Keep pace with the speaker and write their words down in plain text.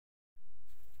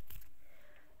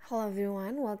Hello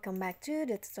everyone, welcome back to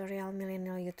the Tutorial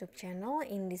Millennial YouTube channel.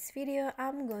 In this video,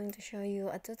 I'm going to show you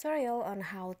a tutorial on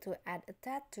how to add a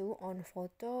tattoo on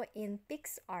photo in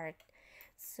Picsart.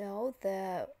 So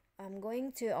I'm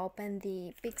going to open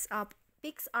the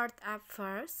Picsart app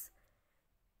first.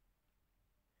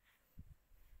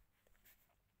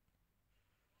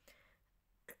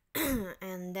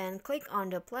 And then click on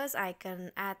the plus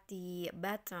icon at the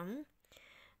bottom.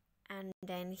 And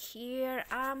then here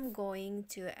I'm going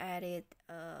to edit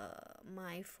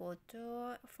my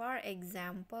photo, for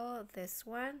example this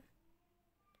one,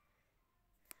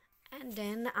 and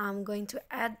then I'm going to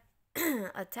add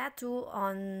a tattoo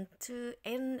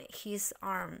in his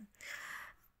arm.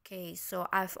 Okay, so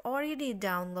I've already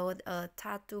downloaded a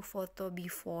tattoo photo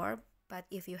before, but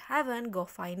if you haven't, go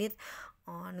find it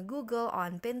on Google,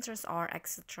 on Pinterest, or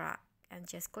etc. And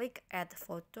just click add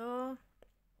photo.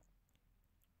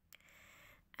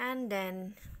 And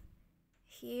then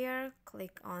here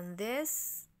click on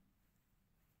this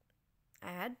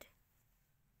add,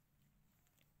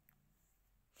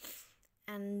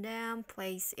 and then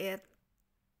place it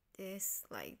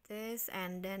like this,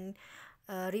 and then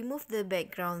remove the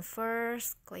background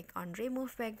first. Click on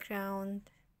remove background,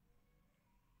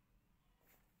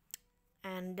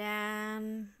 and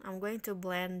then I'm going to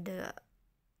blend the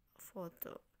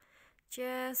photo.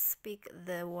 Just pick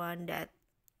the one that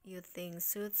you think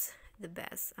suits the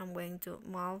best. I'm going to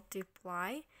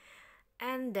multiply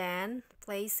and then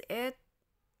place it,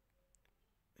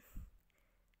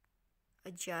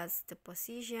 adjust the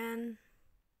position,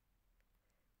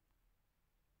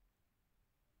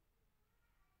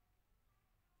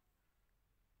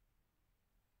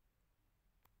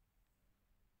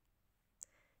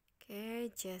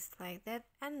 okay, just like that.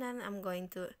 And then I'm going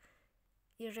to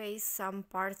erase some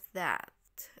parts that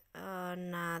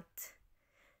not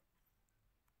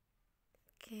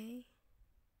okay.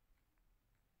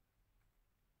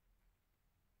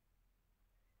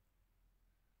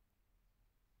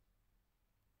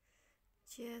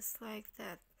 Just like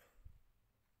that.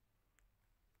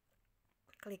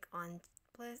 Click on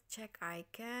plus check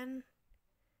icon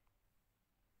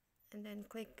and then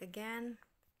click again.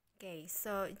 Okay,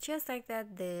 so just like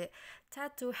that, the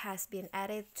tattoo has been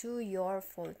added to your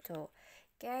photo.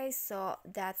 Okay, so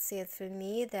that's it for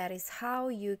me. That is how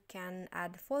you can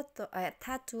add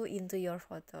tattoo into your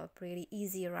photo. Pretty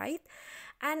easy, right?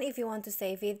 And if you want to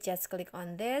save it, just click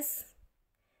on this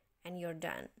and you're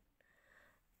done.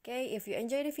 Okay, if you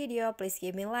enjoyed the video, please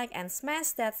give me a like and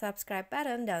smash that subscribe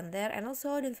button down there, and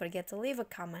also don't forget to leave a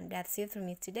comment. That's it for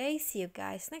me today. See you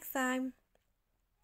guys next time.